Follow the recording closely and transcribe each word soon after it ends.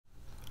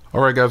All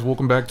right, guys,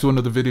 welcome back to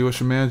another video. It's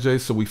your man Jay.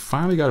 So we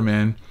finally got them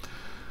in,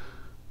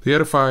 the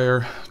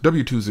Edifier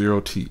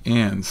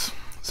W240TNs.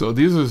 So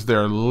these are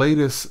their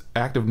latest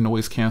active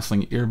noise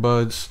canceling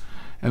earbuds,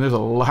 and there's a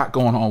lot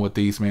going on with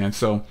these, man.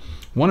 So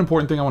one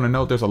important thing I want to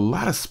note, there's a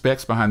lot of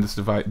specs behind this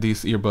device,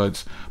 these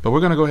earbuds, but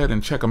we're going to go ahead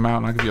and check them out,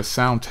 and I'll give you a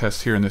sound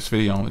test here in this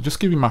video and just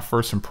give you my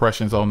first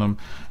impressions on them.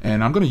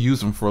 And I'm going to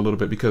use them for a little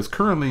bit because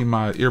currently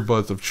my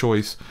earbuds of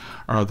choice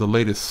are the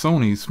latest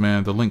Sony's,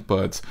 man, the Link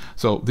Buds.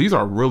 So these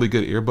are really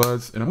good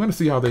earbuds, and I'm going to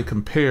see how they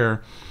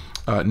compare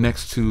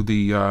next to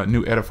the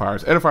new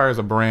Edifiers. Edifier is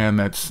a brand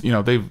that's, you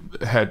know, they've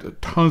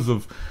had tons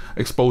of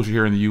exposure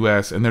here in the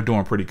US, and they're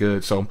doing pretty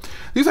good. So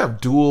these have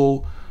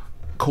dual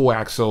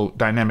coaxial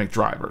dynamic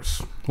drivers.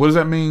 What does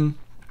that mean?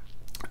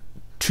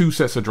 Two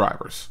sets of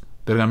drivers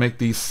that are gonna make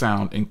these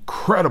sound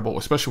incredible,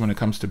 especially when it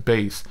comes to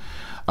bass.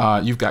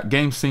 You've got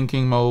game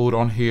syncing mode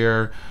on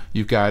here.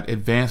 You've got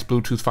advanced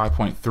Bluetooth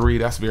 5.3.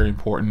 That's very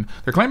important.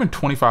 They're claiming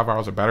 25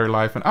 hours of battery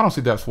life, and I don't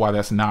see that's why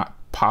that's not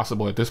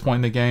possible at this point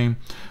in the game.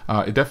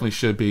 It definitely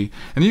should be.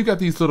 And then you've got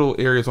these little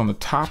areas on the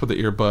top of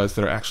the earbuds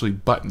that are actually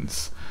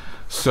buttons.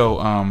 So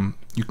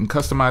you can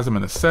customize them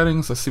in the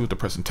settings. Let's see what the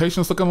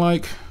presentation is looking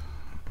like.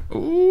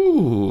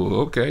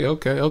 Ooh,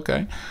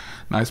 okay.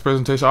 Nice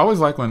presentation. I always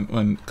like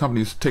when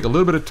companies take a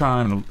little bit of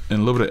time and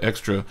a little bit of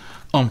extra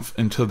oomph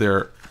into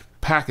their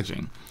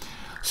packaging.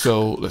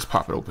 So let's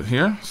pop it open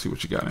here, see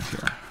what you got in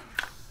here.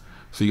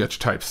 So you got your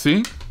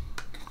Type-C.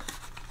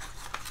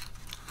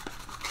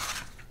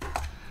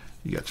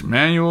 You got your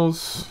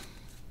manuals.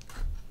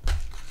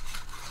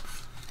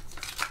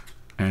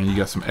 And you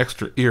got some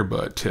extra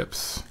earbud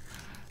tips.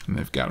 And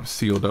they've got them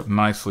sealed up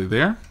nicely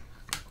there.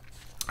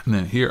 And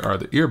then here are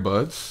the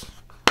earbuds.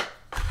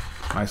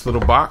 Nice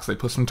little box. They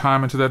put some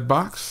time into that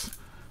box.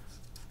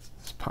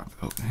 Let's pop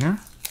it open here.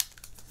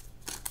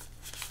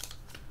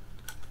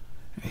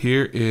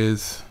 Here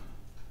is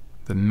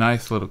the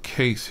nice little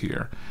case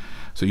here.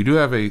 So you do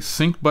have a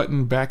sync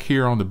button back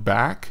here on the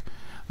back.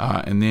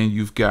 And then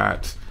you've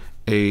got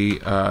a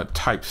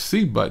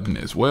Type-C button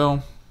as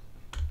well.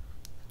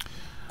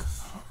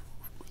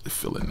 Really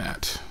feeling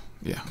that.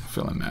 Yeah,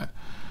 feeling that.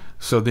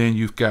 So then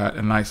you've got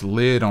a nice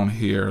lid on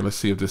here. Let's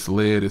see if this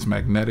lid is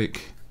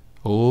magnetic.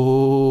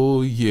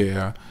 Oh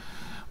yeah,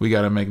 we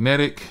got a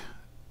magnetic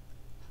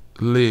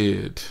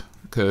lid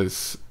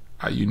because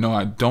you know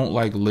I don't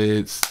like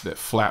lids that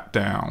flap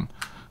down.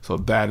 So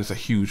that is a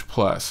huge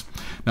plus.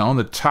 Now on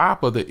the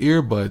top of the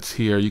earbuds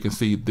here, you can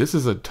see this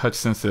is a touch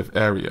sensitive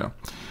area.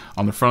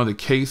 On the front of the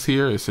case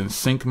here, it's in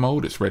sync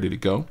mode. It's ready to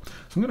go.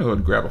 So I'm gonna go ahead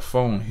and grab a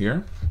phone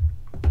here.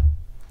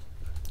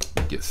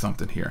 Get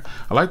something here.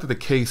 I like that the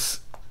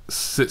case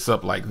sits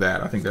up like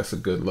that. I think that's a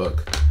good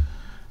look.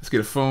 Let's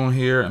get a phone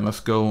here and let's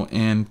go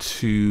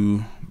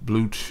into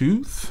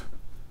Bluetooth.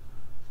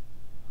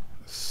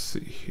 Let's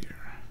see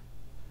here.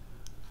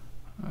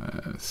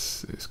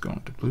 It's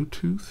going to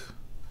Bluetooth.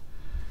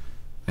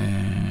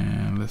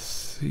 And let's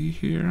see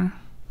here.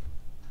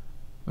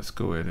 Let's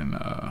go ahead and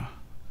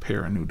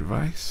pair a new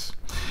device.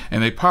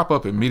 And they pop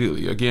up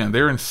immediately. Again,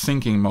 they're in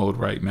syncing mode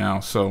right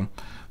now, so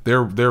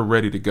they're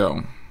ready to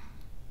go.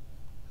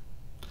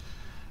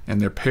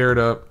 And they're paired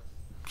up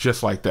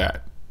just like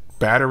that.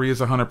 Battery is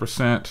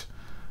 100%.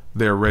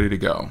 They're ready to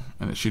go.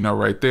 And as you know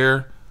right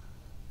there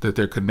that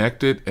they're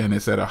connected and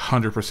it's at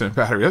 100%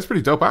 battery. That's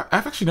pretty dope.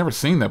 I've actually never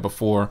seen that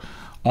before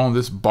on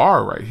this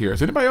bar right here.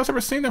 Has anybody else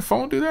ever seen their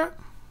phone do that?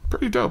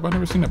 Pretty dope. I've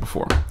never seen that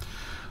before.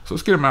 So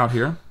let's get them out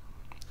here.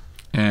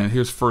 And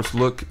here's first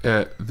look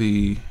at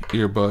the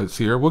earbuds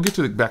here. We'll get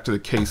to back to the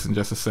case in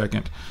just a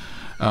second.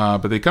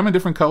 But they come in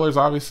different colors,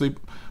 obviously.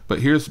 But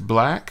here's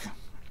black.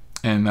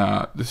 And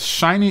this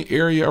shiny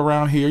area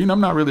around here, you know, I'm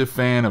not really a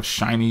fan of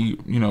shiny,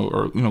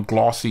 or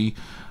glossy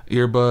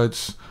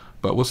earbuds,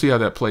 but we'll see how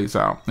that plays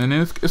out. And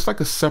then it's like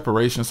a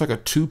separation. It's like a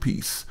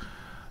two-piece.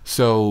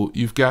 So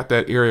you've got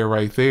that area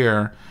right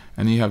there,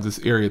 and then you have this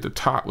area at the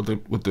top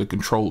with the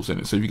controls in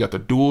it. So you got the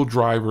dual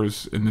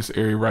drivers in this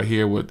area right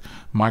here with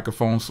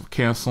microphones for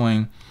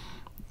canceling,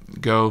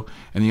 go,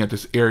 and you got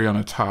this area on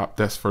the top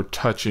that's for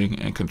touching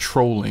and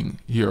controlling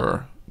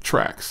your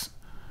tracks.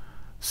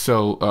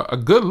 So a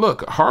good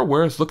look.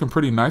 Hardware is looking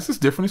pretty nice. It's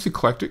different. It's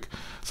eclectic.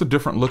 It's a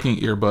different looking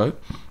earbud.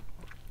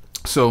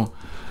 So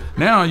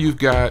now you've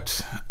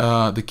got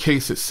the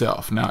case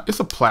itself. Now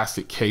it's a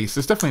plastic case.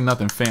 There's definitely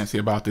nothing fancy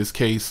about this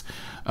case.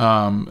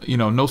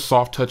 No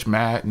soft touch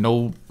mat,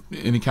 no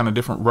any kind of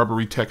different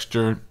rubbery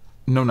texture,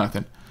 no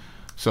nothing.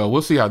 So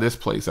we'll see how this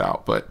plays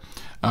out. But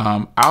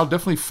I'll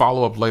definitely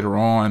follow up later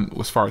on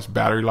as far as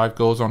battery life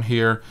goes on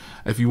here.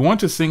 If you want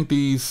to sync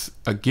these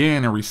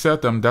again and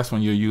reset them, that's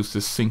when you'll use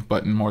this sync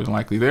button more than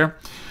likely there.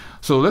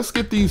 So let's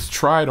get these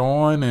tried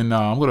on, and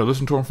I'm going to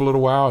listen to them for a little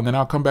while, and then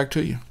I'll come back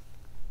to you.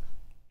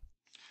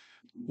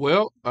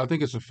 Well, I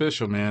think it's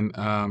official, man.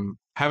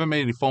 Haven't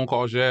made any phone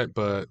calls yet,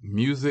 but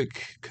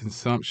music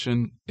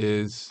consumption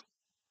is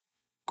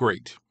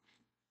great.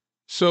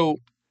 So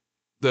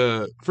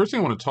the first thing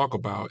I want to talk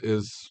about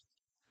is,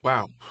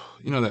 wow,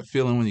 you know that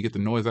feeling when you get the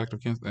noise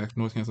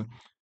canceling.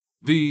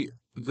 The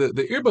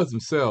earbuds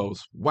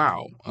themselves,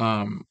 wow.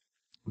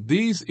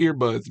 These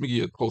earbuds, let me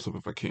get a close up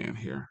if I can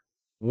here.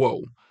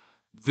 Whoa.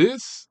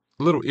 This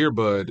little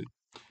earbud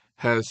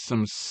has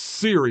some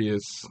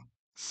serious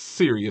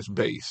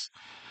bass.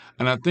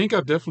 And I think I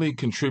definitely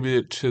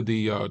contributed to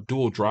the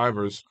dual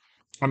drivers.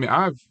 I mean,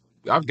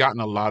 I've gotten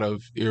a lot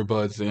of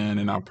earbuds in,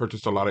 and I've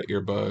purchased a lot of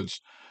earbuds.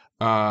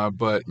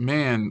 But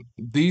man,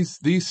 these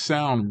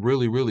sound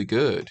really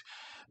good.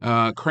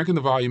 Cranking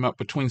the volume up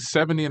between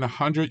 70 and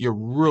 100, you're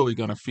really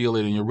gonna feel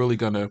it, and you're really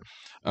gonna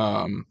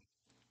um,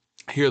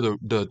 hear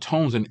the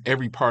tones in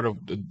every part of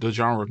the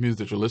genre of music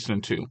that you're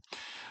listening to.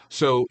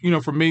 So,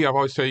 for me, I've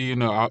always say,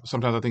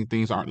 sometimes I think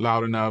things aren't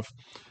loud enough,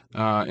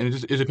 and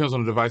it depends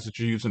on the device that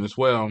you're using as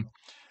well.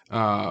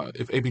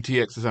 If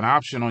aptX is an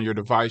option on your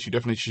device, you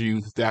definitely should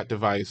use that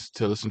device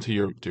to listen to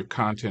your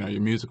content or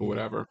your music or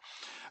whatever.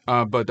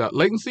 But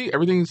latency,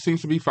 everything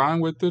seems to be fine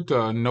with it.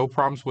 No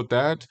problems with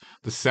that.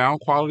 The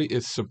sound quality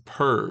is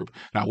superb.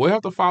 Now, we'll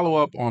have to follow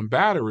up on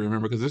battery,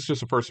 remember, because this is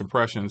just the first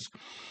impressions.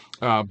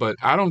 But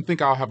I don't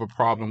think I'll have a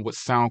problem with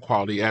sound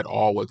quality at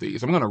all with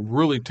these. I'm going to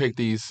really take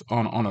these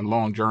on a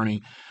long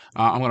journey.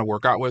 I'm going to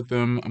work out with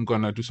them. I'm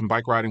going to do some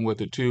bike riding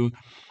with it too.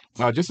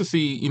 Just to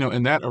see,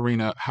 in that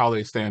arena, how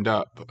they stand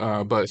up.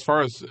 But as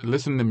far as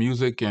listening to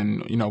music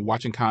and,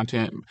 watching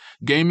content,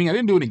 gaming, I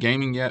didn't do any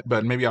gaming yet,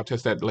 but maybe I'll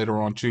test that later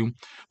on too.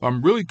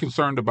 I'm really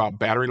concerned about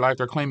battery life.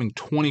 They're claiming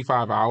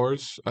 25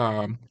 hours.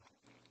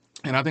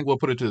 And I think we'll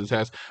put it to the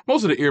test.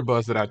 Most of the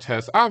earbuds that I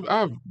test,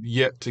 I've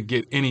yet to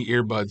get any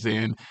earbuds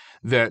in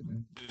that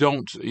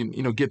don't,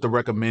 get the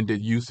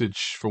recommended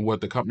usage for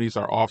what the companies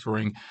are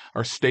offering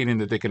or stating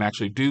that they can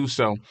actually do.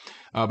 So,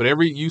 but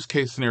every use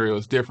case scenario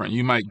is different.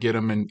 You might get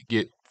them and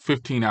get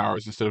 15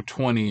 hours instead of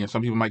 20, and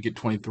some people might get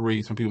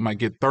 23, some people might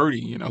get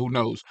 30, who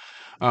knows.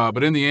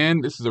 But in the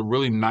end, this is a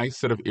really nice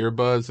set of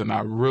earbuds, and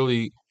I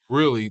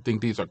really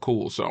think these are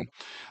cool. So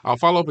I'll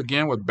follow up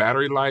again with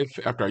battery life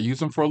after I use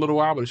them for a little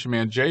while. But it's your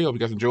man Jay. Hope you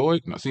guys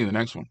enjoyed, and I'll see you in the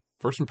next one.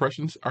 First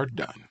impressions are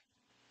done.